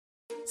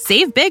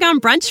Save big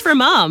on brunch for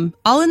mom,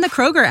 all in the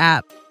Kroger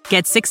app.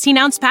 Get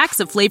 16-ounce packs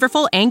of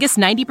flavorful Angus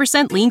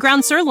 90% lean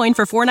ground sirloin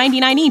for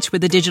 $4.99 each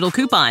with a digital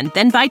coupon.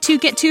 Then buy 2,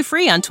 get 2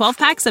 free on 12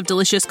 packs of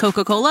delicious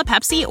Coca-Cola,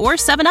 Pepsi, or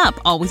 7-Up,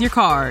 all with your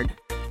card.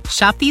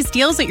 Shop these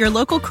deals at your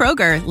local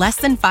Kroger, less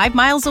than 5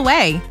 miles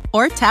away.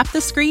 Or tap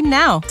the screen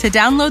now to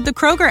download the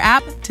Kroger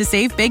app to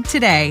save big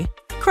today.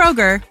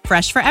 Kroger,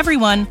 fresh for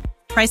everyone.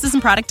 Prices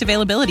and product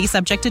availability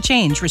subject to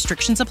change.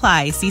 Restrictions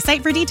apply. See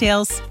site for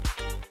details.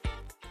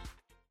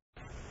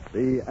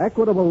 The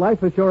Equitable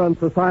Life Assurance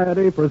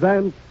Society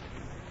presents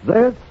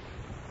This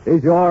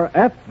Is Your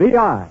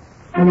FBI.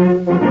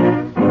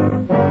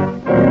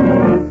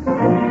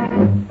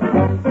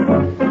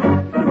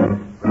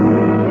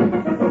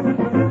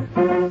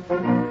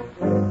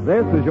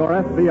 This is Your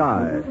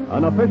FBI,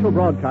 an official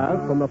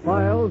broadcast from the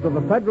files of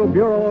the Federal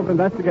Bureau of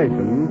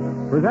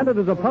Investigation, presented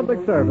as a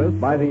public service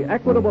by the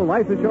Equitable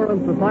Life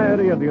Assurance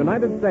Society of the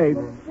United States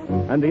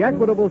and the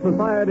Equitable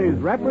Society's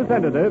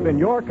representative in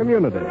your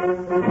community.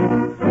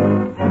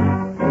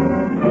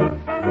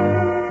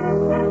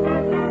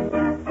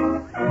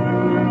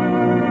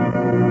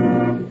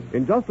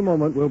 In just a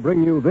moment, we'll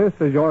bring you This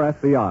Is Your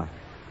FBI.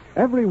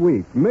 Every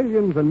week,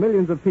 millions and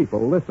millions of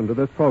people listen to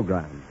this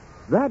program.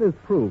 That is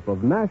proof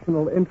of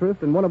national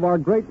interest in one of our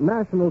great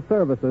national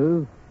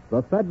services,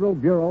 the Federal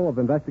Bureau of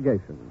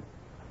Investigation.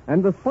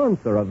 And the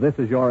sponsor of This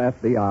Is Your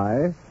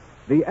FBI,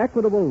 the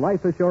Equitable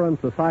Life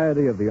Assurance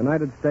Society of the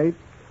United States,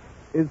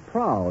 is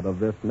proud of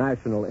this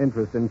national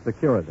interest in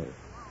security.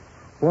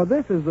 For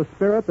this is the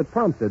spirit that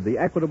prompted the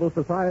Equitable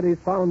Society's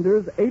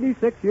founders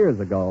 86 years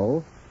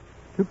ago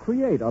to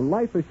create a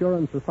life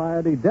assurance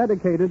society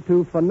dedicated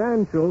to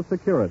financial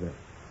security.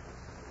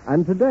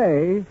 And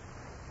today,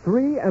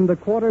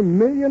 3.25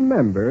 million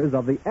members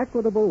of the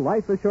Equitable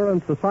Life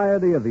Assurance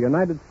Society of the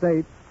United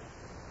States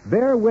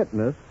bear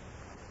witness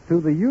to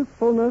the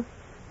usefulness,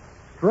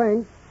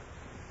 strength,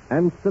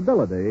 and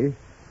stability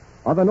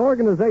of an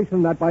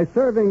organization that, by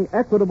serving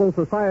Equitable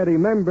Society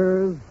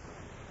members,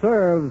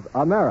 serves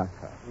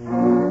America.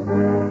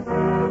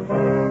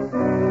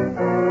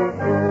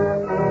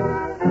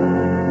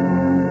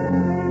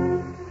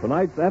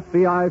 Tonight's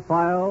FBI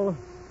file,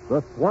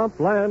 the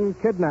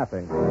Swampland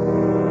Kidnapping.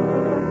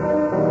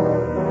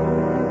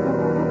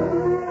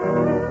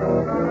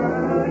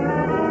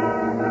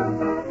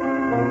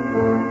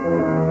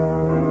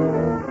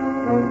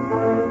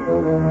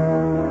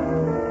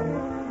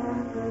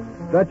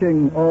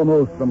 Stretching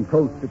almost from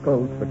coast to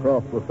coast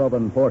across the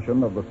southern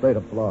portion of the state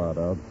of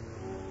Florida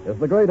is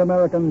the great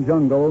American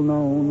jungle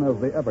known as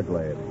the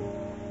Everglades,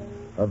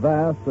 a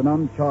vast and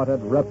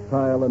uncharted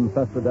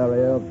reptile-infested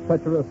area of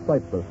treacherous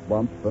cypress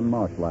swamps and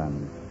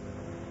marshlands,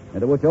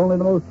 into which only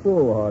the most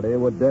foolhardy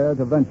would dare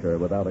to venture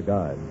without a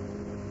guide.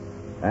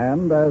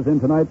 And, as in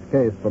tonight's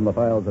case from the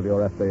files of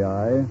your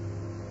FBI,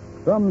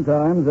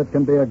 sometimes it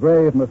can be a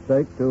grave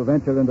mistake to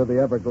venture into the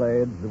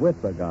Everglades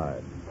with a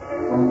guide.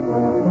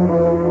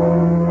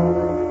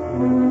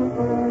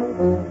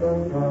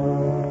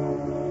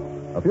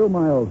 A few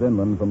miles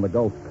inland from the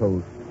Gulf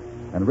Coast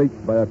and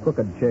reached by a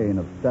crooked chain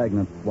of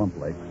stagnant swamp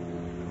lakes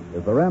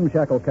is the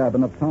ramshackle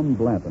cabin of Tom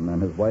Blanton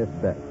and his wife,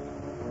 Beth.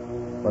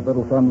 But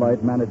little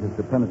sunlight manages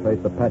to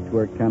penetrate the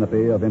patchwork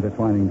canopy of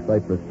intertwining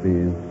cypress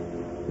trees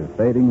is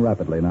fading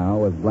rapidly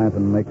now as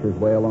Blanton makes his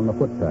way along a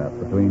footpath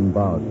between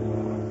bogs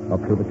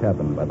up to the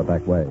cabin by the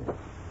back way.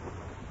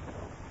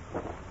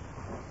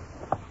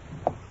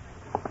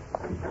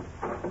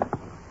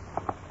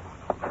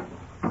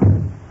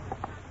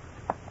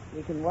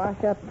 You can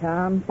wash up,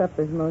 Tom.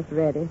 Supper's most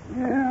ready.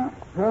 Yeah,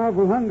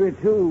 powerful hungry,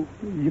 too.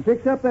 Did you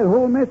fix up that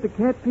whole mess of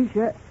catfish?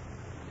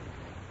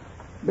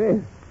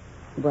 Beth,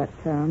 What,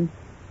 Tom?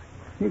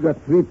 you got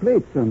 3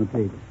 plates on the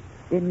table.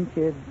 Didn't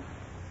you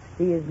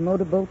see his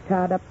motorboat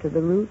tied up to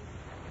the roof?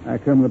 I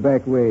come the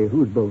back way.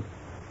 Whose boat?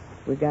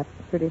 We got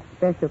pretty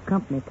special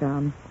company,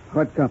 Tom.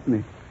 What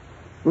company?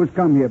 Who's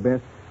come here,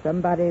 Beth?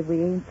 Somebody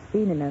we ain't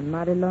seen in a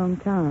mighty long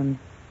time.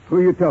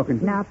 Who you talking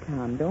to? Now,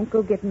 Tom, don't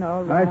go getting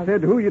all riled. I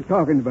said, who you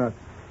talking about?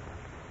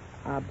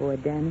 Our boy,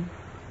 Danny.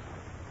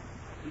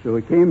 So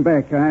he came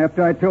back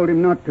after I told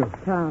him not to.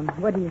 Tom,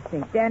 what do you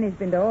think? Danny's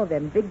been to all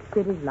them big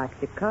cities like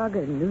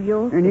Chicago and New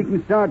York. And he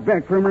can start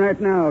back from right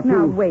now, too.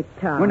 Now, wait,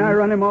 Tom. When I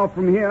run him off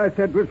from here, I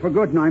said it was for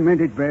good, and I meant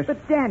it best.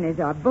 But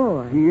Danny's our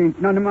boy. He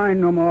ain't none of mine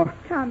no more.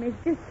 Tom is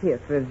just here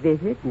for a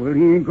visit. Well,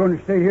 he ain't going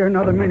to stay here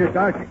another minute.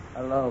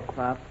 Hello,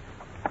 Pop.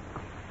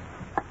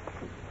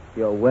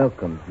 You're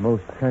welcome.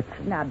 Most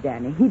touching. Now,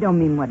 Danny, he don't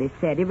mean what he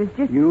said. It was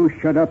just... You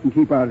shut up and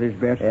keep out of this,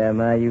 Bess. Yeah,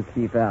 Ma, you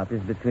keep out. This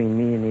is between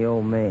me and the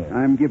old man.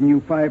 I'm giving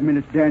you 5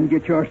 minutes, Dan.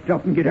 Get your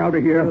stuff and get out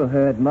of here. You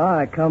heard, Ma.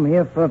 I come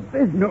here for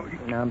business. No.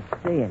 And I'm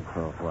staying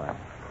for a while.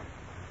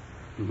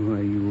 Why,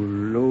 you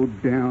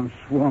low-down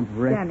swamp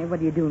rat. Danny, what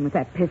are you doing with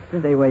that pistol?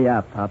 Stay where you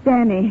are, Pop.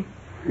 Danny.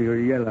 You're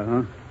yellow,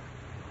 huh?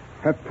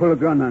 Have to pull a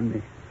gun on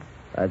me.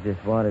 I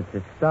just wanted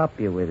to stop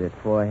you with it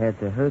before I had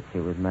to hurt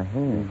you with my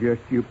hand.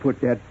 Just you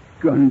put that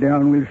gun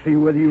down. We'll see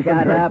whether you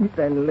Shut can... up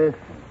and listen.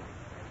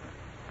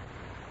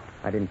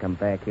 I didn't come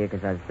back here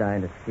because I was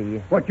dying to see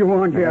you. What you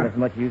want I got here? as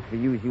much use for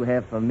you as you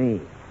have for me.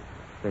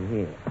 But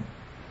here,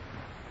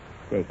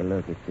 take a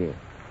look at this.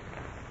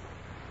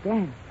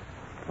 Dan,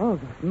 all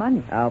that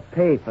money. I'll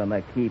pay for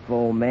my keep,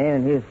 old man,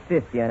 and here's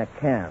 50 on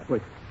account.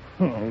 Wait.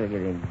 Look at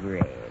him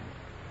grab.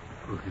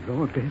 Good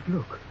Lord, Dad,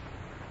 look.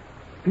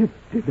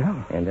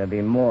 $50. And there'll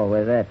be more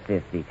where that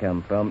 50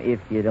 come from if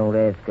you don't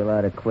ask a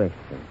lot of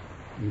questions.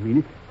 You mean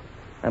it?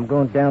 I'm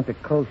going down to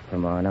Coast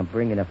tomorrow, and I'm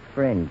bringing a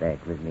friend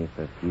back with me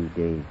for a few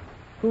days.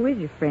 Who is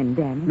your friend,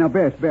 Danny? Now,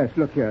 Bess,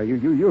 look here.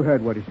 You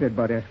heard what he said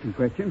about asking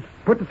questions.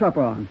 Put the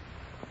supper on.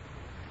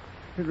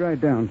 Sit right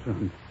down,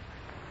 son.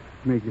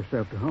 Make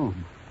yourself to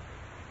home.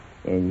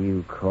 And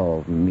you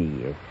called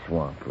me a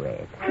swamp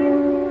rat.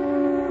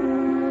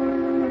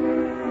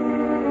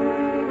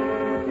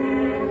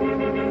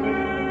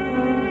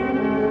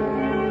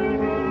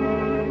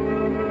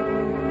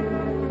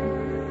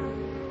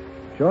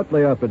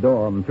 Shortly after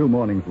dawn, 2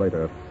 mornings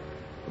later,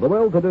 the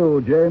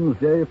well-to-do James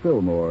J.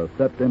 Fillmore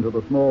stepped into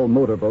the small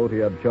motorboat he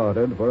had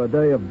chartered for a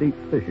day of deep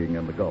fishing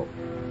in the Gulf.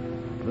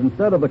 But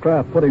instead of the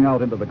craft putting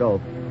out into the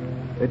Gulf,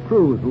 it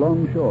cruised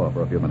longshore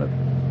for a few minutes,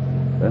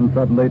 then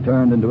suddenly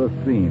turned into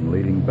a stream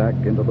leading back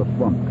into the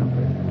swamp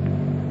country.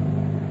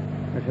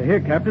 I say,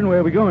 here, Captain, where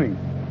are we going?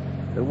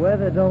 The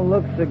weather don't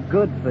look so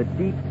good for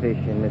deep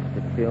fishing,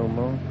 Mr.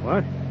 Fillmore.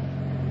 What?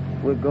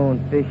 We're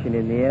going fishing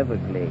in the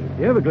Everglades.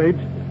 The Everglades?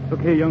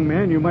 Look here, young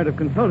man, you might have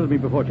consulted me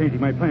before changing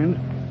my plans.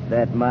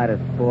 That might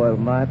have spoiled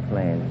my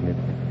plans,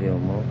 Mr.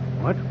 Fillmore.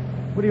 What?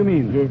 What do you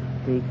mean? Just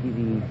take it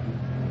easy.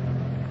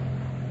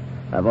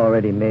 I've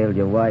already mailed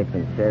your wife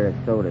in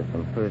Sarasota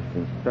some first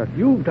instructions.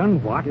 You've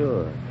done what?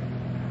 Sure.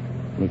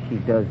 And if she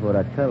does what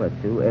I tell her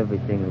to,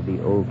 everything will be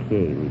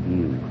okay with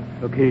you.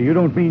 Okay, you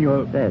don't mean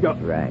you're... That's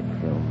right,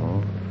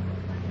 Fillmore.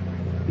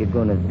 You're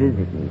going to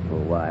visit me for a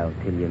while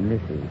till your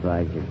missus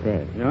buys you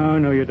back.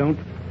 No, you don't.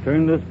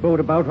 Turn this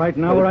boat about right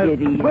now, or Take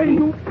it easy, Wait,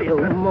 you...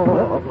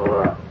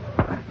 Fillmore.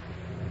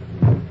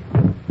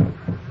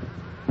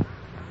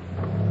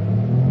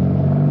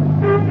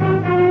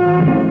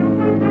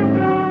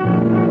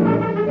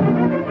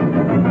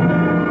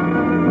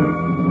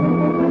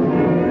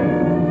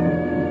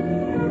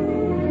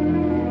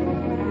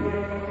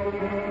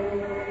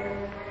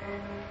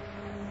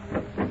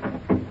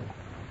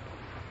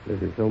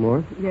 Mrs.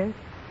 Fillmore, Yes?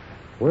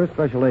 we're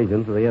special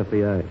agents of the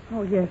FBI.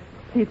 Oh, yes.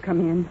 Please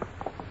come in.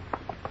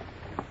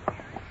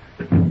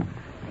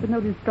 The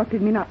note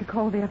instructed me not to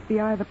call the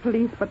FBI or the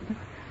police, but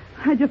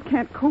I just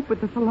can't cope with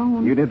this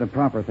alone. You did the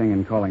proper thing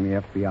in calling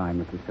the FBI,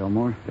 Mrs.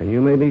 Fillmore. And you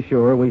may be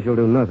sure we shall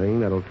do nothing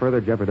that'll further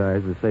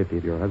jeopardize the safety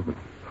of your husband.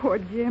 Poor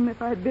Jim.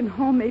 If I had been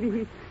home,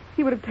 maybe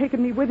he would have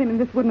taken me with him and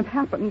this wouldn't have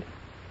happened.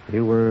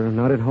 You were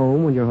not at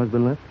home when your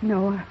husband left?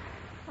 No,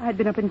 I'd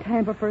been up in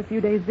Tampa for a few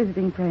days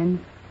visiting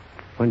friends.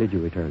 When did you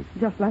return?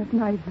 Just last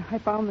night, I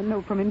found the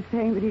note from him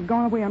saying that he'd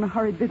gone away on a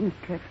hurried business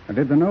trip.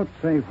 Did the note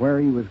say where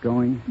he was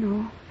going?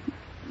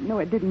 No,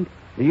 it didn't.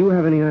 Do you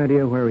have any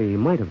idea where he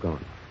might have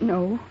gone?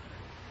 No.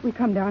 We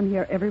come down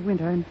here every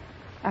winter, and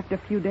after a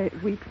few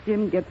weeks,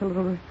 Jim gets a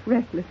little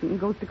restless and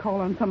goes to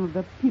call on some of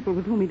the people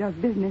with whom he does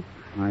business.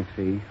 I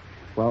see.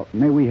 Well,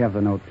 may we have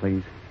the note,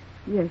 please?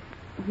 Yes,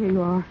 here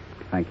you are.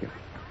 Thank you.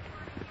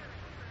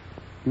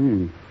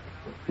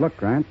 Look,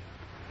 Grant.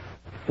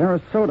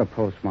 Sarasota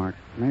postmark,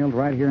 mailed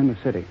right here in the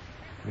city.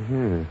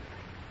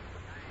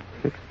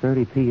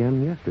 6:30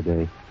 p.m.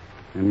 yesterday.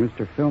 And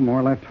Mr.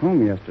 Fillmore left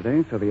home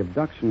yesterday, so the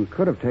abduction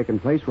could have taken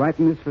place right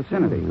in this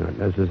vicinity. Not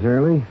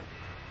necessarily.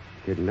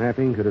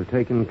 Kidnapping could have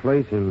taken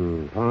place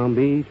in Palm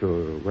Beach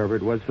or wherever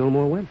it was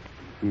Fillmore went.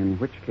 In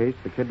which case,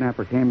 the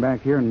kidnapper came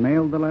back here and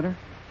mailed the letter?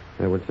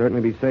 That would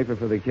certainly be safer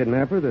for the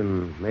kidnapper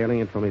than mailing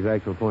it from his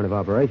actual point of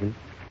operation.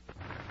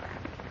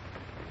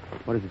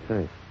 What does it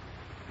say?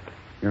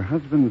 Your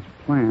husband's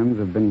plans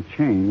have been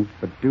changed,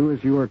 but do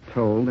as you are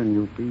told and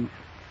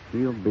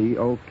you'll be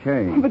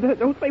okay. But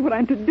don't say what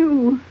I'm to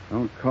do.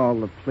 Don't call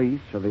the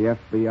police or the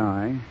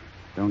FBI.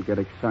 Don't get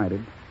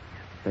excited.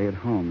 Stay at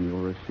home.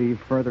 You'll receive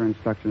further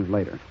instructions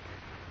later.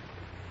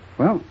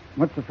 Well,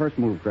 what's the first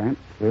move, Grant?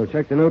 We'll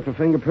check the note for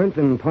fingerprints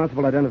and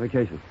possible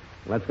identification.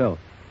 Let's go.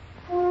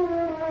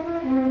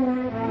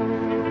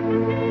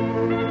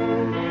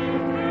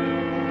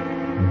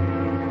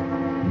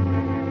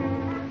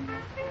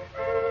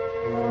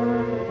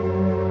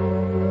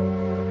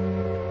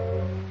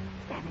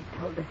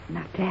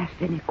 Not to ask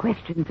any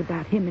questions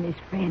about him and his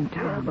friend,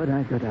 Tom.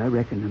 Yeah, but I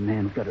reckon the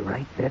man's got a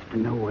right best to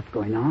know what's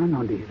going on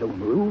under his own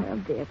roof. Well,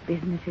 their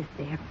business is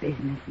their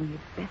business, and you'd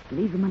best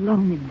leave them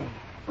alone in there.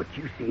 But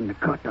you seen the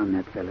cut on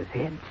that fella's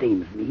head,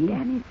 seems me.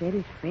 Danny said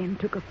his friend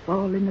took a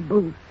fall in the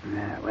booth.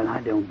 Yeah, well,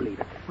 I don't believe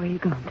it. Where you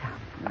going, Tom?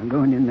 I'm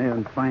going in there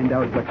and find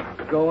out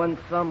what... Going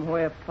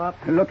somewhere, Pop?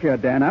 Look here,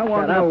 Dan, I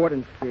want Shut to know up what...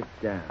 and sit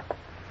down.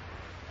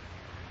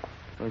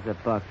 Where's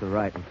that box of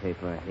writing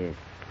paper I hid?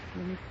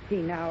 Let me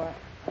see now.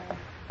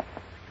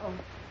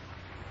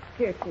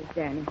 Here it is,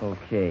 Danny.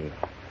 Okay.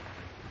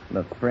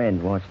 My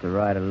friend wants to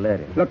write a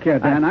letter. Look here,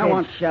 Dan, I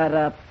want... Shut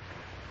up.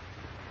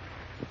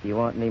 If you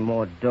want any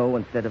more dough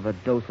instead of a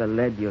dose of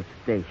lead, you'll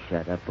stay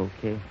shut up,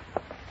 okay?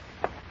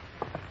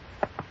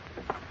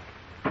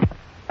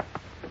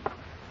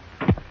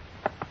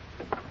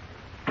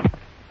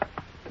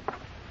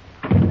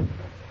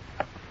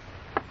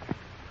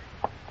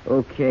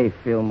 Okay,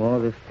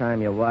 Fillmore, this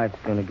time your wife's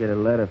going to get a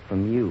letter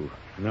from you.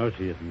 No,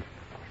 she isn't.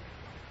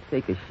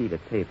 Take a sheet of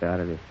tape out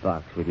of this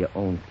box with your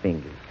own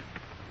fingers.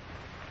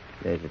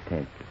 There's a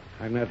pencil.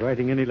 I'm not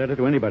writing any letter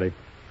to anybody.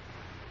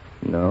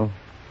 No?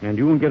 And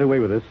you won't get away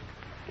with this.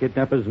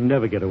 Kidnappers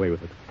never get away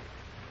with it.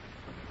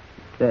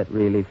 That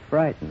really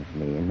frightens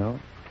me, you know.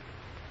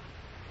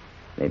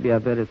 Maybe I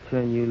better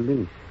turn you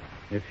loose.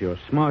 If you're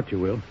smart, you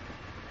will.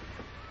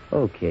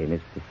 Okay,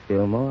 Mr.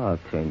 Fillmore, I'll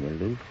turn you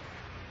loose.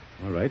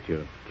 All right,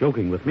 you're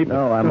joking with me.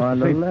 No, I'm just on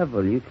the the same-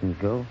 level. You can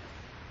go.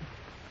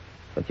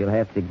 But you'll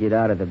have to get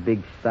out of the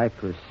big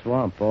cypress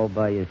swamp all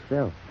by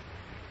yourself.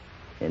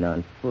 And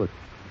on foot.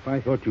 If I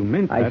thought you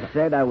meant I that...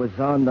 said I was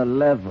on the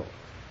level.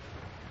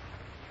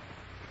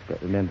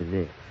 But remember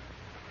this.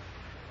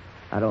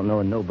 I don't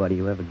know nobody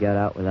who ever got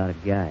out without a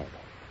guide.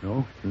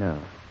 No? No.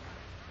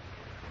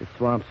 The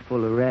swamp's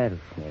full of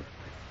rattlesnakes,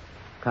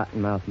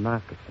 cottonmouth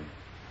moccasins,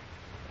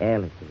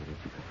 alligators.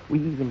 We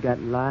even got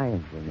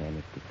lions in there,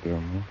 Mr.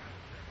 Fillmore.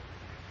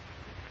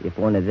 If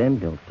one of them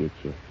don't get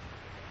you,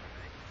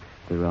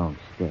 the wrong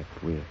step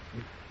will.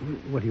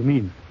 What do you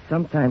mean?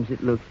 Sometimes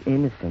it looks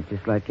innocent,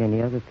 just like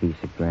any other piece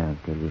of ground,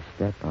 till you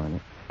step on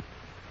it.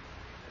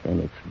 Then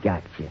it's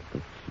got you,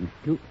 the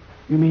key.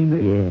 You mean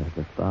that... Yeah,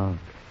 the fog.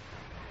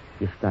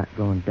 You start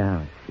going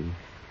down, see?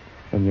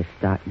 And you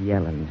start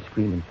yelling and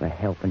screaming for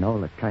help, and all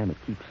the time it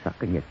keeps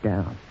sucking you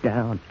down,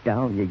 down,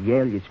 down. You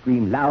yell, you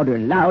scream louder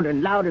and louder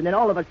and louder, and then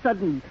all of a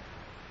sudden...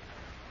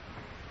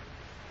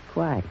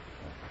 quiet.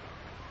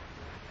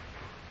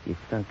 You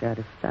sunk out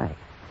of sight.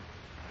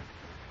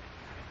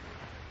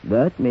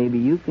 But maybe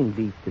you can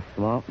beat the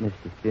swamp,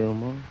 Mr.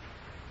 Fillmore.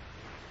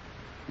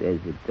 There's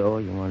a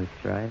door. You want to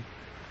try it?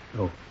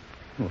 No.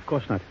 No, of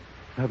course not.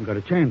 I haven't got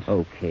a chance.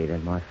 Okay,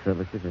 then my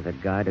services as a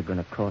guide are going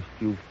to cost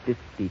you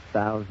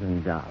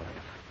 $50,000.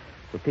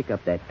 So pick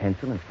up that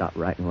pencil and start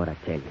writing what I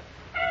tell you.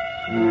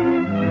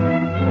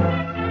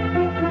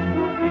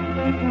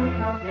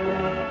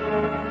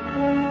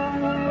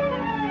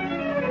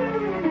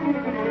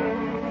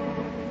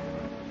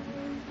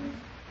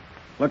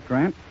 Look,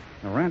 Grant,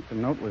 the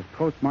ransom note was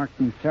postmarked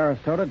in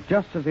Sarasota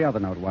just as the other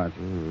note was.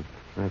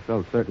 I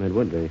felt certain it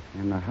would be.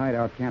 And the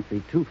hideout can't be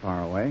too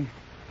far away.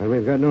 But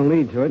we've got no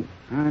lead to it.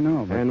 I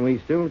know, but... And we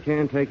still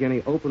can't take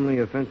any openly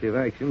offensive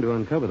action to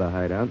uncover the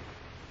hideout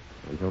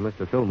until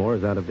Mr. Fillmore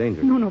is out of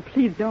danger. No,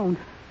 please don't.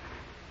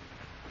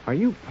 Are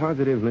you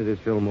positive, Mrs.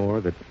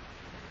 Fillmore, that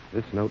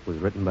this note was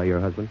written by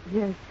your husband?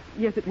 Yes,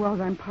 it was.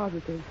 I'm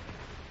positive.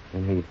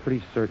 And he's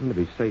pretty certain to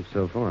be safe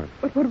so far.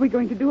 But what are we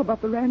going to do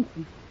about the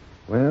ransom?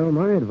 Well,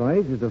 my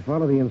advice is to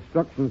follow the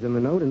instructions in the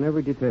note in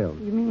every detail.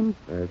 You mean...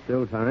 There's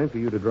still time for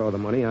you to draw the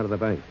money out of the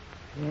bank.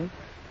 Yes?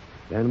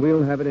 Then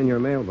we'll have it in your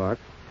mailbox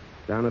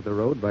down at the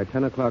road by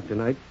 10 o'clock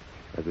tonight,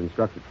 as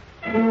instructed.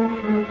 I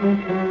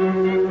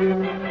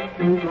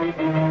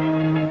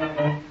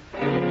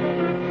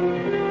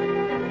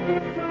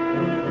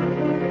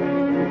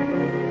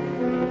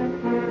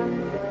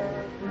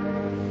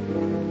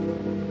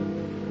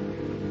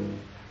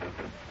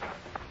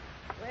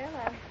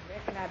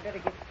better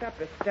get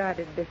supper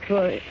started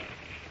before...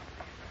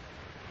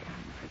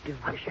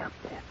 Hush up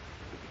there.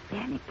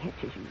 Danny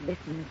catches you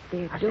listening at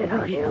their I door. said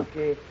hush up.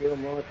 Okay,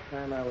 Fillmore, it's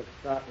time I was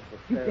starting to...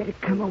 You better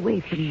come away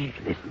from me.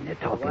 Listen, they're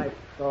My talking. wife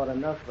thought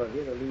enough of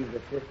you to leave the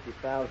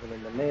 $50,000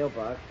 in the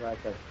mailbox. Like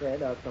I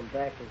said, I'll come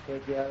back and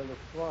take you out of the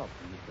swamp.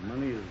 The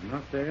money is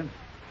not there?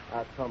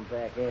 I'll come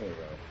back anyway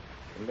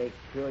and make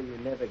sure you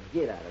never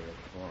get out of the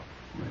swamp.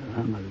 Well,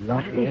 I'm a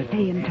lot What are they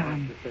saying,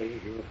 Tom? To say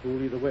you're a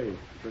fool either way,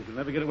 because you'll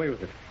never get away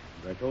with it.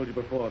 As I told you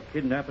before,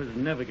 kidnappers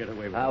never get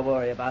away with I'll it.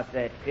 worry about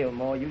that,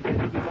 Fillmore. You just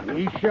keep on...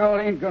 He sure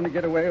ain't going to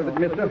get away with it,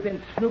 mister. You've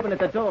been snooping at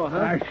the door, huh?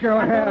 I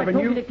sure have, and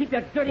you... to keep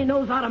your dirty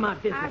nose out of my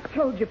business. I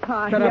told you,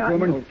 Pa. Shut up,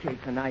 woman. Okay,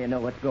 so now you know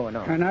what's going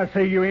on. And I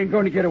say you ain't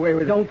going to get away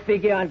with it. Don't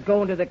figure on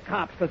going to the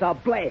cops, because I'll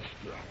blast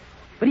you.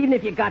 But even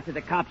if you got to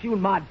the cops, you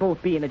and Ma'd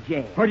both be in a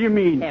jail. What do you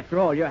mean? After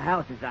all, your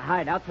house is a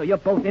hideout, so you're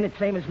both in it,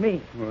 same as me.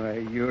 Why,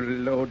 you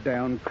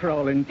low-down,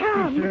 crawling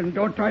Tom! piece, and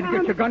don't try to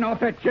get your gun off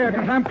that chair,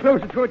 because I'm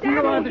closer to it than you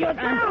are this you're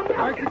time.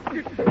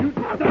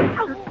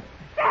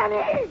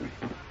 Danny!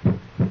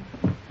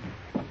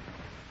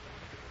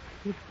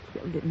 You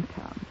killed him,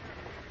 Tom.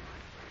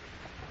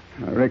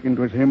 I reckon it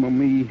was him or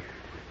me.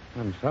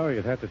 I'm sorry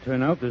it had to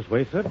turn out this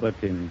way, sir, but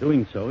in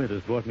doing so, it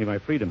has brought me my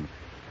freedom.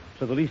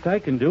 So the least I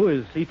can do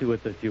is see to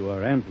it that you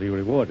are amply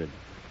rewarded.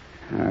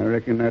 I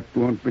reckon that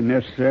won't be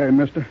necessary,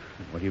 mister.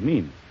 What do you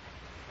mean?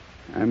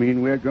 I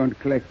mean, we're going to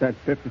collect that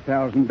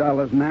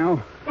 $50,000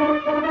 now.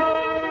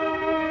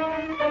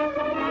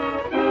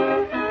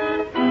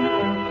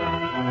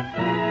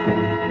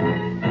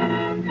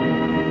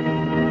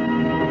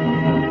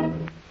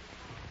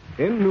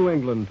 In New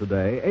England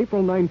today,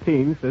 April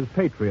 19th is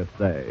Patriots'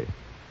 Day.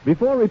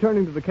 Before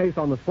returning to the case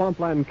on the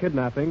Swampland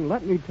kidnapping,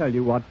 let me tell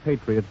you what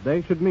Patriots'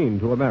 Day should mean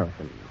to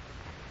Americans.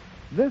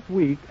 This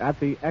week at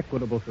the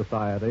Equitable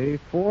Society,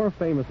 4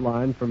 famous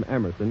lines from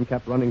Emerson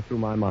kept running through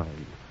my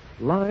mind.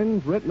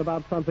 Lines written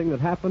about something that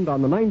happened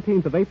on the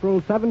 19th of April,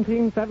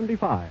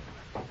 1775.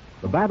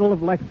 The Battle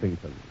of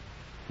Lexington.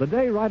 the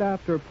day right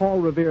after Paul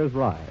Revere's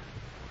ride.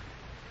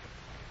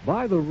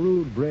 By the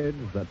rude bridge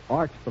that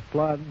arched the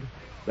flood,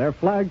 their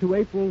flag to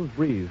April's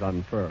breeze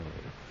unfurled.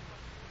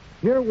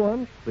 Here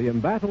once the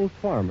embattled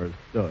farmers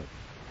stood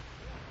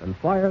and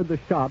fired the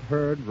shot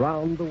heard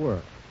round the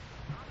world.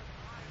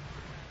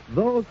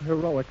 Those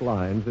heroic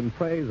lines in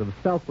praise of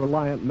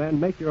self-reliant men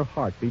make your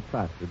heart beat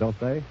faster, don't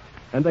they?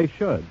 And they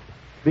should,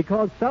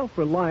 because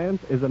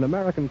self-reliance is an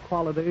American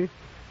quality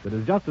that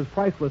is just as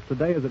priceless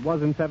today as it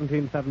was in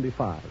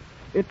 1775.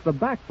 It's the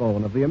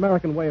backbone of the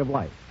American way of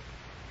life.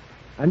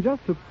 And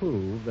just to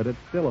prove that it's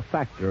still a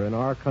factor in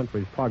our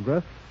country's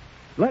progress,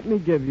 let me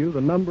give you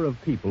the number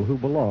of people who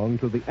belong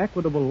to the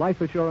Equitable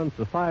Life Assurance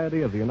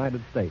Society of the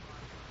United States.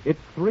 It's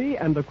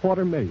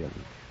 3.25 million.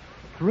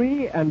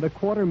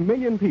 3.25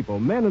 million people,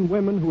 men and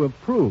women, who have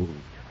proved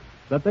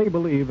that they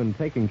believe in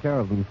taking care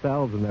of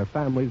themselves and their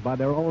families by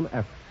their own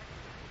efforts.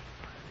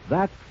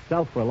 That's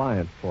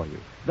self-reliance for you.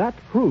 That's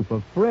proof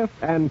of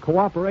thrift and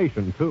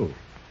cooperation, too.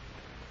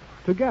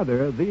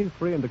 Together, these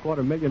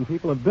 3.25 million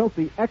people have built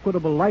the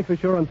Equitable Life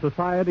Assurance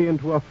Society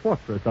into a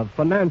fortress of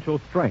financial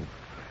strength.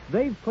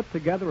 They've put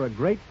together a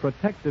great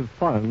protective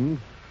fund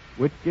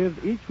which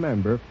gives each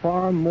member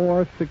far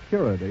more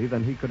security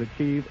than he could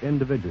achieve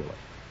individually.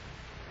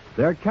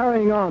 They're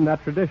carrying on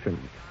that tradition,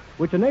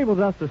 which enables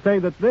us to say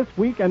that this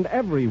week and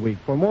every week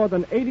for more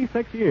than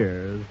 86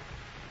 years,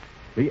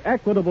 the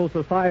Equitable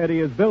Society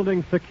is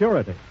building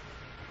security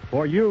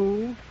for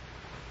you,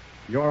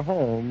 your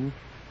home,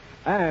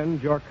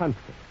 and your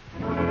country.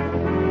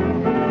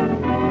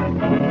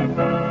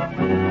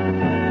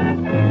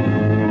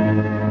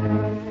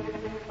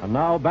 And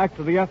now back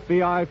to the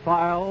FBI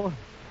file,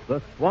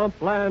 the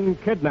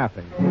Swampland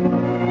Kidnapping.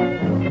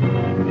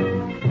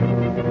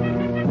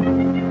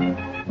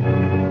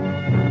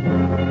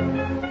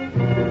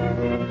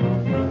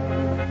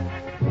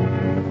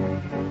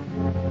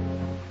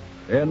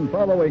 In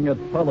following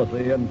its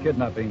policy in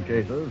kidnapping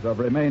cases of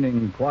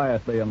remaining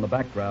quietly in the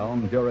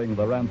background during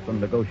the ransom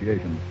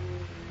negotiations,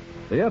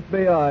 the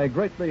FBI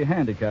greatly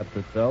handicaps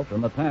itself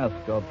in the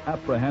task of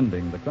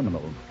apprehending the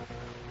criminals.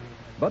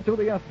 But to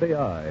the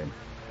FBI,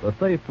 the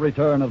safe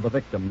return of the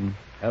victim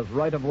has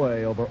right of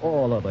way over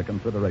all other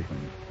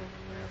considerations.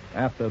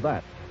 After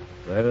that,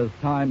 there is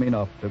time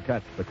enough to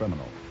catch the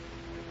criminal.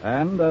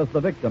 And as the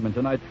victim in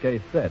tonight's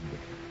case said,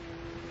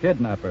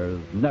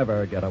 kidnappers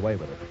never get away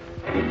with it.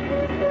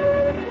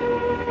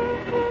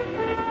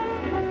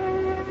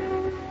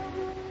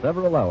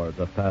 Several hours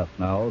have passed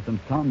now since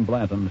Tom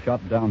Blanton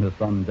shot down his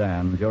son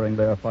Dan during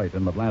their fight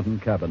in the Blanton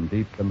cabin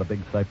deep in the Big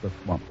Cypress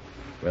Swamp,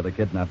 where the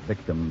kidnapped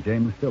victim,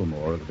 James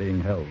Fillmore, is being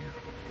held.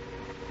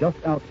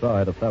 Just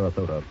outside of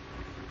Sarasota,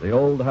 the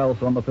old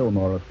house on the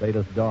Fillmore estate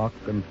is dark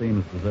and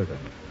seems deserted.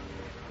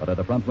 But at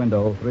a front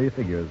window, 3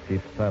 figures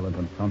keep silent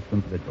and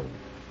constant vigil.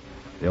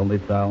 The only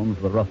sounds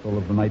the rustle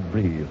of the night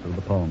breeze through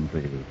the palm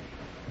trees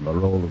and the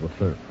roll of the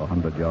surf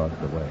 100 yards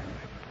away.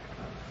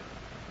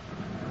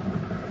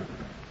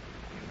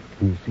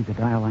 Can you see the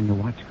dial on your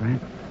watch,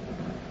 Grant?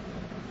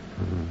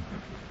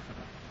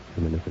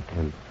 2 minutes of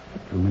 10.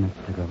 2 minutes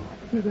to go.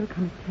 He will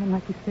come at 10,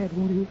 like you said,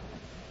 won't he?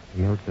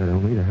 The note said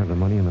only to have the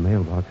money in the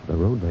mailbox at the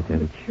road by 10.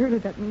 But surely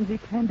that means he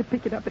planned to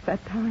pick it up at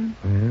that time.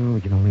 Well, we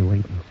can only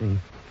wait and see.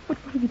 But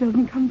what if he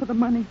doesn't come for the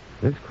money?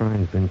 This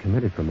crime's been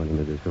committed for money,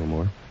 Mrs.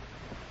 Fillmore.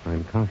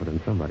 I'm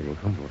confident somebody will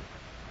come for it.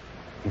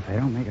 If they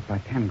don't make it by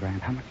 10,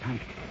 Grant, how much time?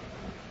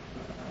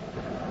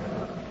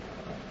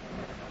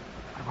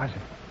 What was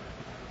it?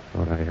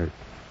 Thought I heard.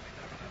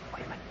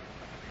 Wait a minute.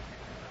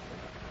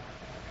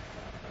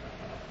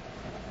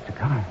 It's a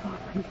car. Oh,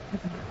 thank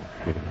heaven.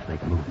 Maybe this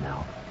make move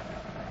now.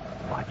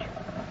 Watch.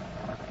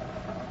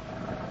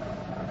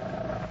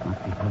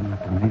 Must be pulling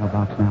up to the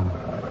mailbox now.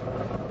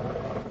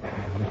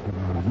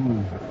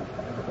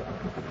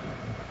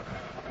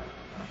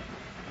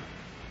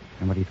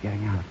 Somebody's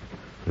getting out.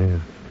 Yeah.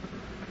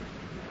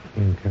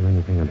 Can't tell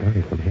anything about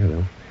it from here,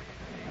 though.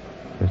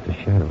 Just a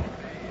shadow.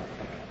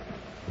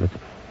 Listen.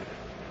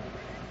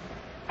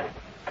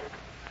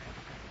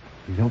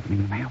 He's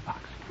opening the mailbox.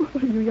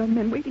 What are you young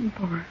men waiting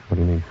for? What do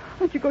you mean?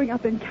 Aren't you going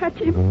out there and catch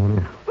him? Oh,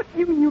 no. What do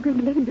you mean you're going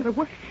to let him get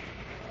away?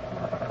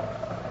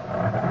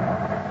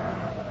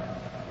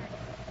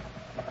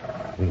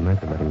 We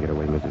meant to let him get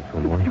away, Mrs.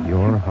 Fillmore.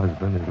 Your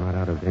husband is not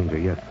out of danger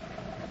yet.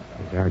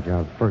 It's our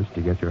job first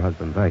to get your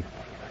husband back,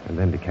 and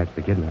then to catch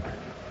the kidnapper.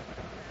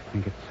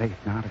 Think it's safe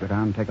now to go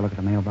down and take a look at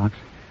the mailbox?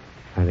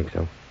 I think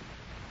so.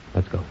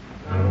 Let's go.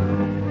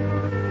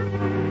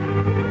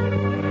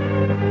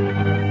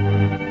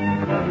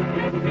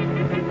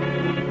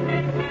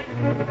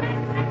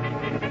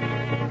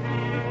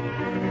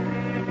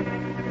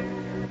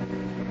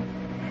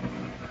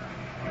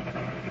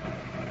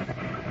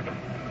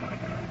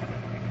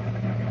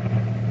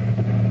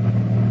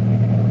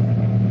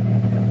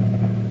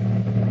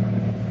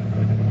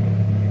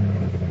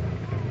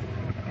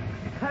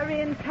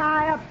 Hurry and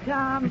tie up,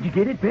 Tom. Did you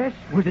get it, Bess?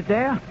 Was it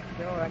there?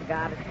 Sure, I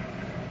got it.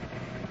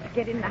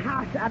 get in the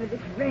house out of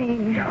this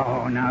rain.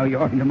 Oh, now you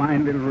oughtn't to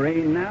mind a little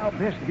rain now,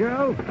 best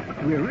girl.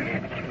 We're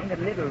rich. And a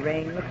little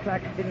rain. Looks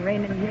like it's been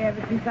raining here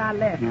ever since I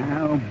left.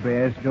 Now,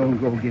 Bess, don't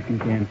go getting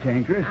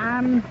cantankerous.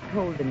 I'm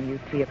holding you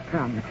to your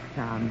promise,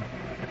 Tom.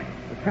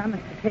 You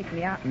promised to take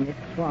me out in this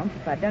swamp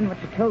if I'd done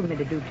what you told me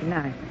to do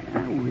tonight.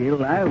 I will.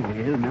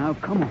 Now,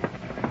 come on.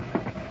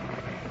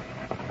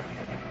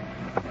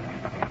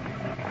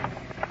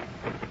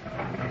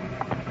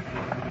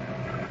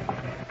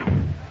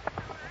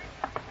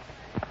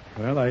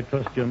 Well, I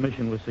trust your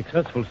mission was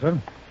successful, sir.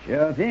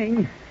 Sure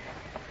thing.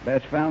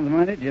 Bess found the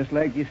money just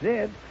like you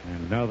said.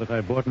 And now that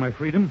I bought my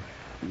freedom,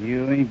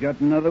 You ain't got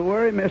another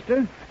worry,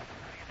 mister.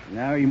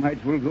 Now you might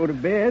as well go to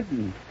bed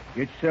and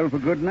get yourself a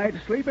good night's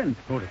sleeping.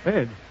 go to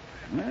bed.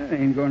 Well, they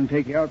ain't going to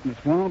take you out in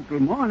the swamp till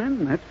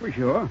morning, that's for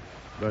sure.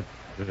 But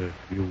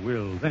you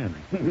will then.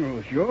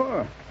 Oh,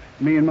 sure.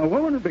 Me and my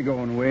woman will be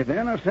going away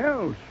then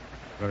ourselves.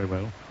 Very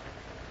well.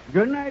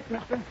 Good night,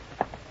 mister.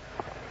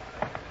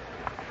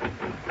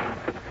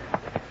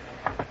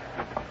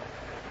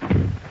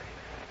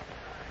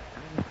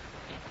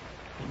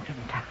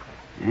 Tom.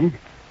 Eh?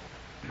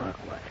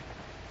 What?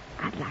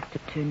 I'd like to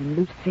turn him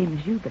loose same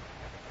as you, but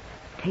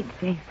it ain't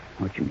safe.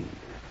 What you mean?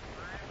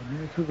 He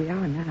knows who we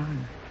are now.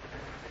 And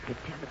he'd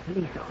tell the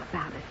police all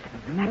about us.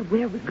 And no matter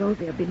where we go,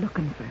 they'll be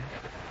looking for us.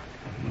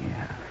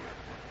 Yeah.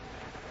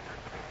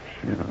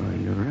 Sure,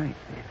 you're right,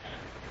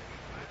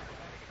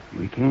 Bess.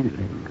 We can't let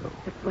him go.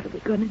 But what are we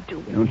going to do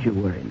with Don't him?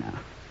 you worry now.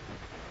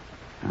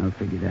 I'll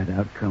figure that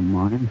out come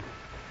morning.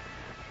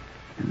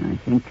 And I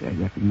think I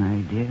got an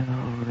idea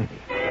already.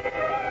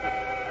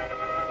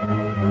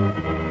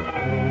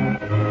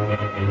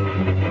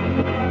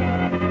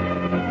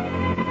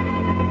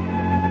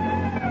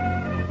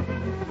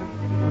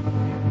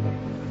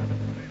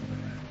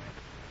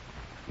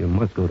 You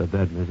must go to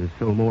bed, Mrs.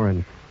 Fillmore,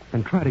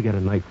 and try to get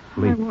a night's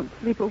sleep. I won't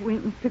sleep a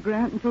wink, Mr.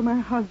 Grant, until my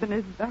husband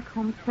is back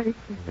home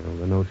safely. Well,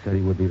 the note said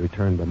he would be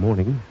returned by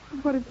morning.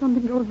 What if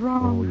something goes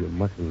wrong? Oh, you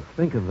mustn't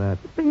think of that.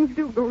 Things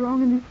do go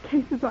wrong in these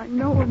cases, I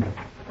know. And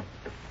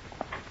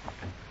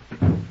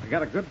We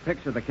got a good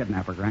picture of the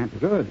kidnapper, Grant.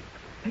 Good.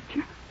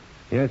 picture?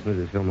 Yes,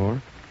 Mrs.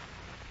 Fillmore.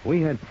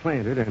 We had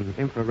planted an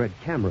infrared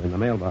camera in the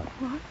mailbox.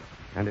 What?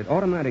 And it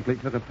automatically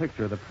took a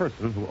picture of the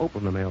person who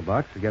opened the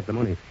mailbox to get the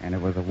money. And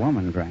it was a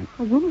woman, Grant.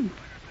 A woman?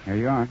 Here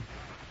you are.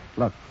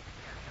 Look,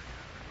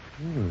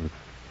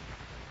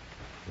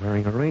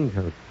 Wearing a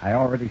raincoat. I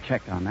already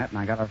checked on that, and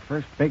I got our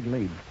first big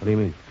lead. What do you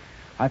mean?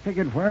 I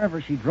figured wherever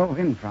she drove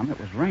in from, it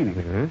was raining.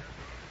 Uh-huh.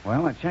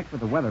 Well, I checked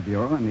with the Weather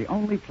Bureau, and the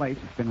only place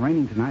it's been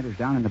raining tonight is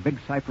down in the Big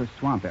Cypress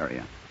Swamp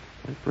area.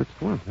 Cypress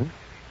Swamp, huh?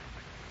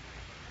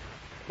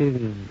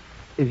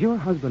 Is your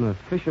husband a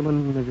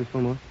fisherman, Mrs.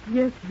 Fillmore?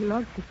 Yes, he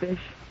loves to fish.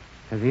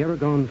 Has he ever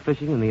gone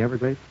fishing in the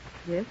Everglades?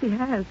 Yes, he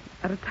has.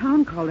 At a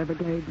town called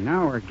Everglades.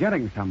 Now we're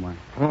getting somewhere.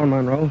 Come on,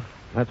 Monroe.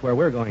 That's where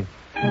we're going.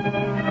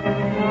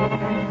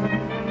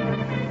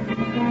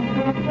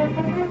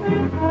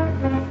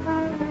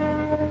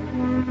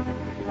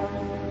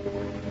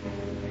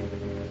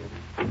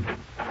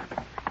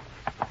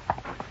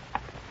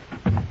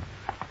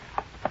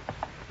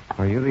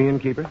 Are you the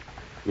innkeeper?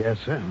 Yes,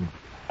 sir.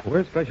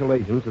 We're special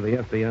agents of the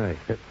FBI.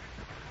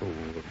 Oh,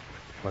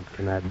 what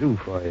can I do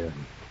for you?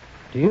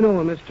 Do you know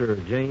a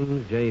Mr.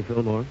 James J.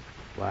 Fillmore?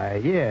 Why,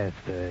 yes.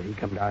 He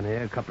come down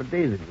here a couple of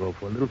days ago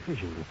for a little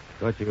fishing.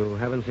 But you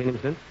haven't seen him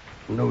since?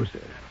 No, sir.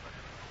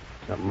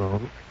 Something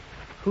wrong?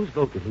 Whose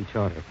boat did he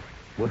charter?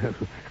 Well,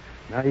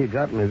 now you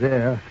got me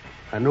there.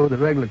 I know the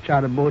regular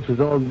charter boats was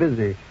all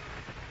busy.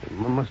 He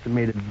must have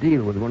made a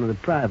deal with one of the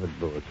private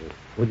boats.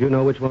 Would you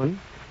know which one?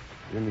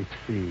 Let me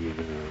see.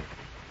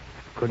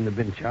 Couldn't have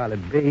been Charlie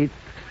Bates.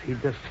 He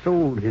just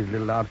sold his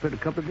little outfit a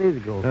couple of days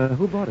ago.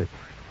 Who bought it?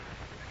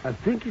 I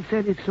think he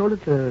said he sold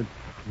it to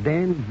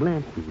Dan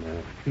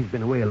Blanton. He's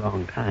been away a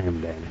long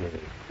time, Dan has.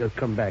 Just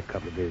come back a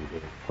couple of days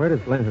ago. Where does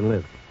Blanton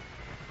live?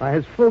 Why,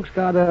 his folks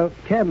got a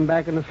cabin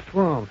back in the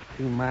swamp, a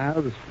few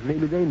miles.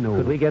 Maybe they know.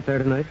 Could we get there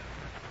tonight?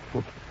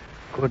 Well,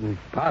 couldn't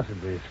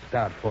possibly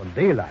start for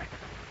daylight.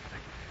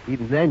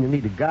 Even then, you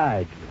need a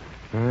guide.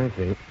 I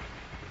see.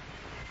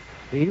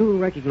 Do you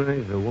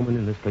recognize the woman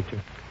in this picture?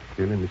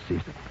 Here, let me see.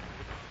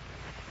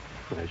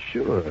 Why,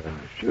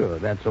 sure.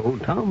 That's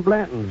old Tom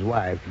Blanton's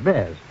wife,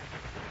 Bess.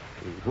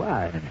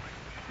 Why?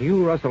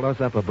 You rustle us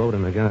up a boat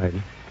and a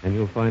guide, and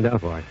you'll find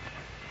out why.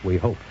 We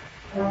hope.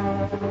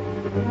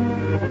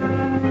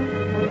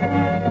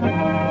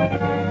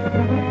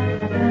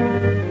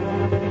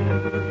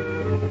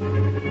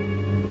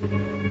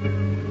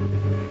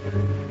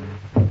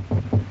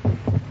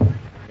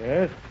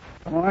 Yes?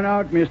 Come on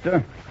out,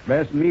 mister.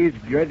 Bess and me's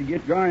ready to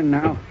get going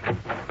now.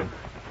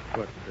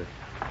 But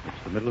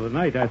it's the middle of the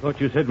night. I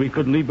thought you said we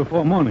couldn't leave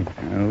before morning.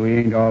 We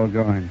ain't all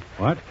going.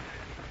 What?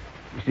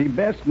 You see,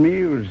 Bess and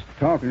me was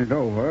talking it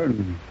over,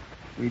 and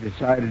we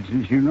decided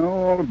since you know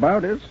all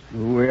about us,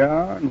 who we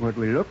are and what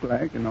we look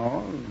like and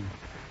all,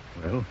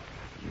 Well,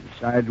 we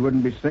decided it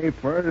wouldn't be safe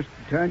for us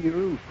to turn you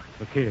loose.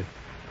 look here.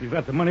 You've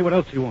got the money. What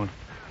else do you want?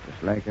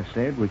 Just like I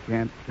said, we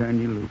can't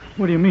turn you loose.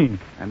 What do you mean?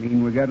 I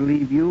mean, we got to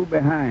leave you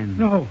behind.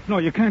 No,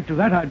 you can't do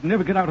that. I'd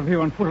never get out of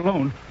here on foot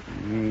alone.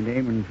 We ain't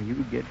aiming for you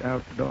to get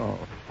outdoors.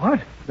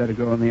 What? Better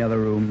go in the other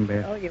room,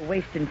 Beth. Oh, you're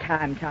wasting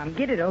time, Tom.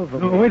 Get it over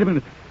No, with. wait a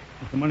minute.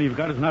 If the money you've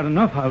got is not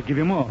enough, I'll give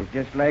you more. It's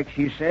just like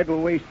she said, we're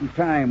wasting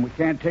time. We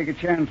can't take a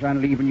chance on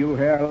leaving you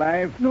here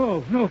alive.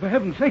 No, for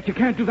heaven's sake, you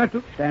can't do that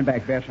to... Stand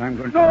back, Bess. I'm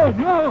going to...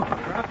 No!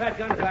 Drop that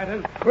gun,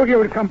 Titus. Look, you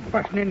would come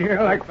busting in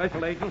here like...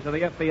 Special agents of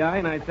the FBI,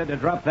 and I said to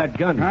drop that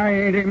gun.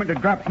 I ain't aiming to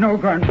drop no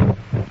gun.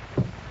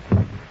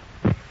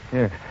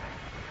 Here.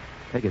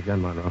 Take his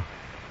gun, Monroe.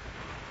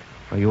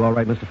 Are you all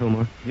right, Mr.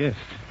 Fillmore? Yes,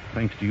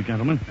 thanks to you,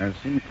 gentlemen. There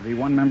seems to be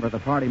one member of the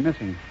party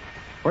missing.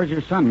 Where's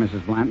your son,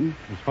 Mrs. Blanton?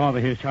 His father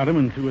here shot him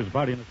and threw his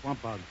body in the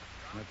swamp hog.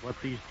 That's what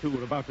these two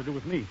were about to do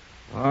with me.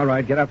 All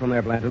right, get up from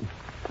there, Blanton.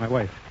 My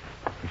wife.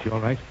 Is she all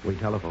right? We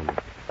telephoned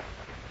her.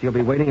 She'll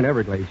be waiting in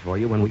Everglades for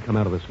you when we come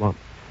out of the swamp.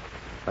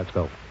 Let's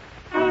go.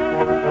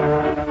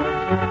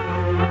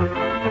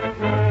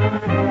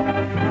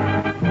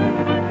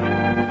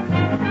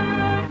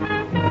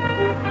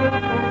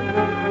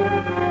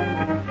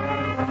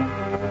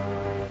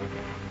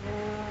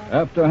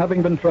 After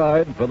having been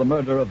tried for the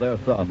murder of their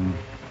son,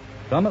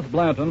 Thomas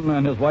Blanton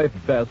and his wife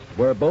Bess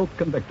were both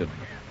convicted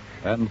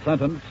and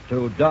sentenced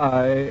to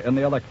die in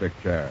the electric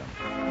chair.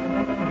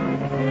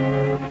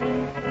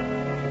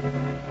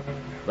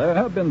 There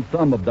have been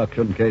some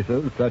abduction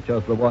cases, such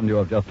as the one you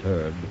have just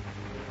heard,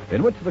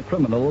 in which the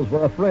criminals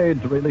were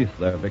afraid to release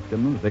their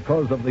victims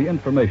because of the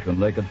information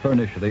they could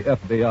furnish the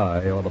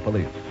FBI or the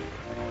police.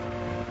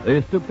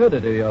 The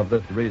stupidity of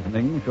this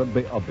reasoning should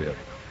be obvious.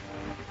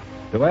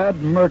 To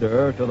add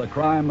murder to the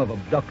crime of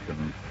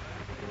abduction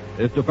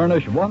is to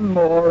furnish one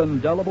more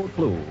indelible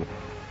clue,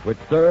 which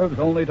serves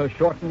only to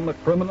shorten the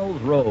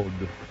criminal's road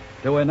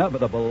to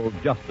inevitable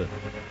justice.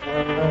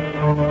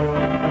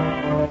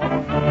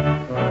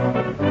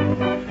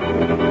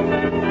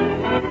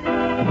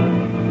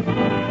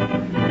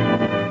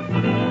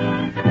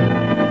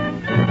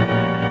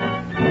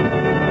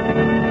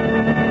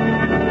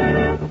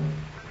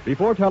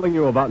 Before telling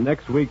you about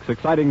next week's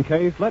exciting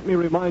case, let me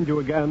remind you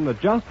again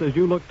that just as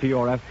you look to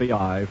your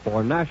FBI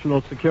for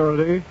national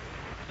security,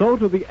 so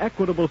to the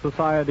Equitable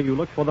Society you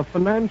look for the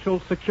financial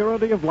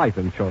security of life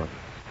insurance.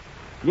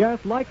 Yes,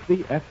 like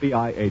the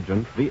FBI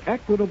agent, the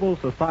Equitable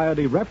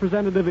Society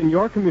representative in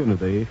your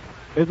community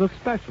is a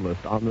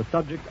specialist on the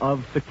subject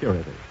of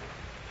security.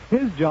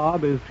 His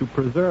job is to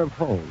preserve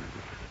homes,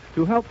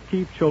 to help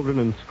keep children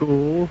in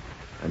school,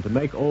 and to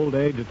make old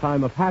age a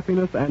time of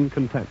happiness and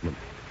contentment.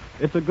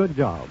 It's a good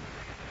job,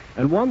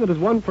 and one that has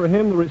won for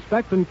him the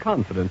respect and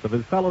confidence of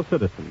his fellow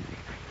citizens,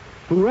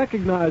 who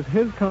recognize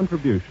his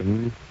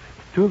contribution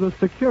to the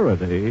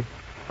security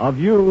of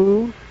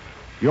you,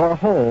 your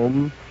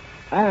home,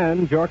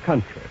 and your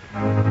country.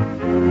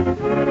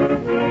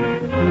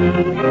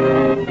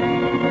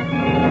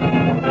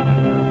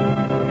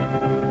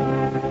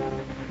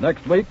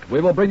 Next week,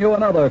 we will bring you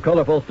another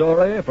colorful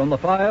story from the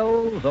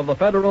files of the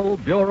Federal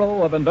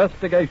Bureau of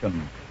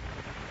Investigation.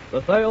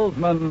 The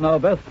Salesman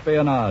of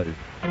Espionage.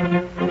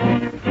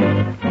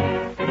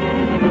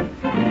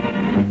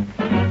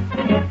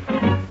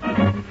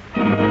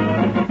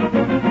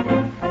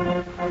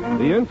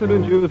 The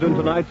incidents used in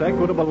tonight's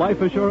Equitable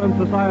Life Assurance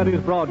Society's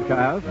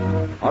broadcast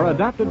are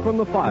adapted from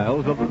the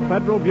files of the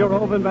Federal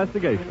Bureau of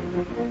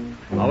Investigation.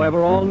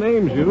 However, all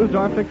names used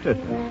are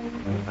fictitious,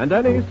 and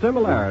any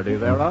similarity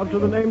thereof to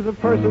the names of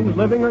persons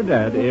living or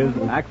dead is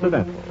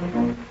accidental.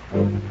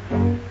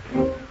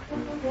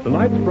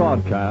 Tonight's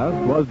broadcast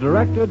was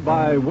directed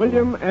by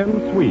William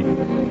M. Sweets.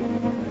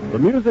 The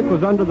music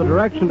was under the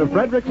direction of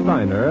Frederick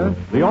Steiner.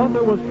 The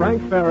author was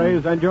Frank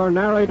Ferries, and your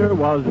narrator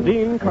was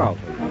Dean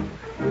Carlton.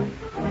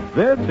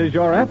 This is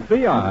Your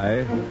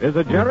FBI is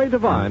a Jerry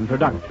Devine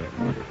production.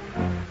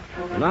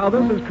 Now,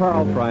 this is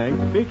Carl Frank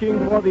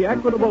speaking for the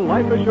Equitable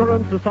Life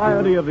Assurance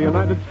Society of the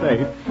United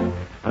States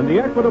and the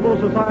Equitable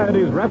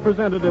Society's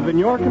representative in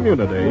your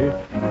community,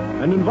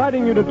 and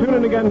inviting you to tune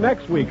in again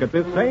next week at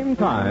this same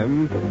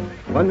time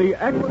when the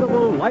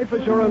Equitable Life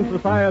Assurance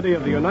Society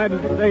of the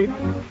United States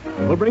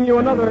will bring you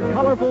another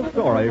colorful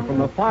story from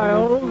the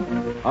files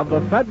of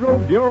the Federal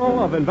Bureau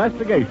of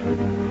Investigation,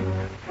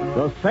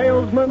 the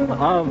Salesman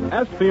of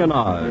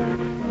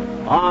Espionage.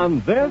 On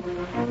This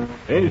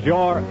is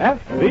Your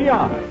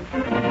FBI.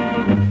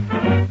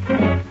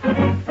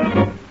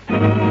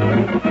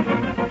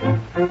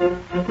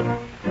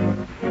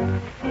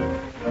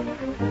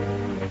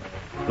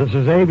 This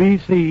is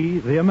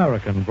ABC, the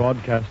American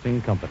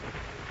Broadcasting Company.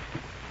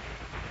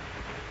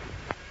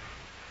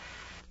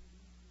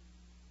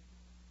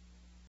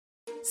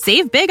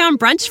 Save big on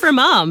brunch for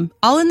mom,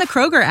 all in the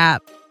Kroger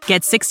app.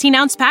 Get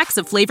 16-ounce packs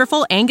of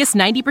flavorful Angus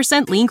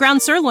 90% lean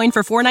ground sirloin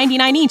for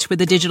 $4.99 each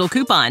with a digital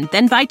coupon.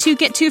 Then buy 2,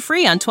 get 2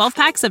 free on 12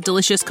 packs of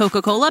delicious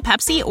Coca-Cola,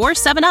 Pepsi, or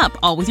 7-Up,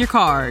 all with your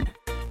card.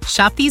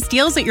 Shop these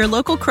deals at your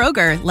local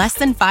Kroger, less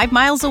than 5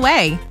 miles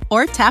away.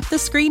 Or tap the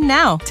screen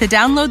now to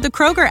download the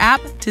Kroger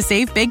app to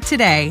save big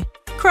today.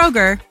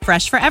 Kroger,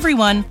 fresh for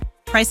everyone.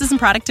 Prices and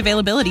product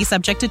availability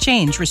subject to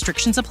change.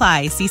 Restrictions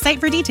apply. See site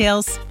for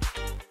details.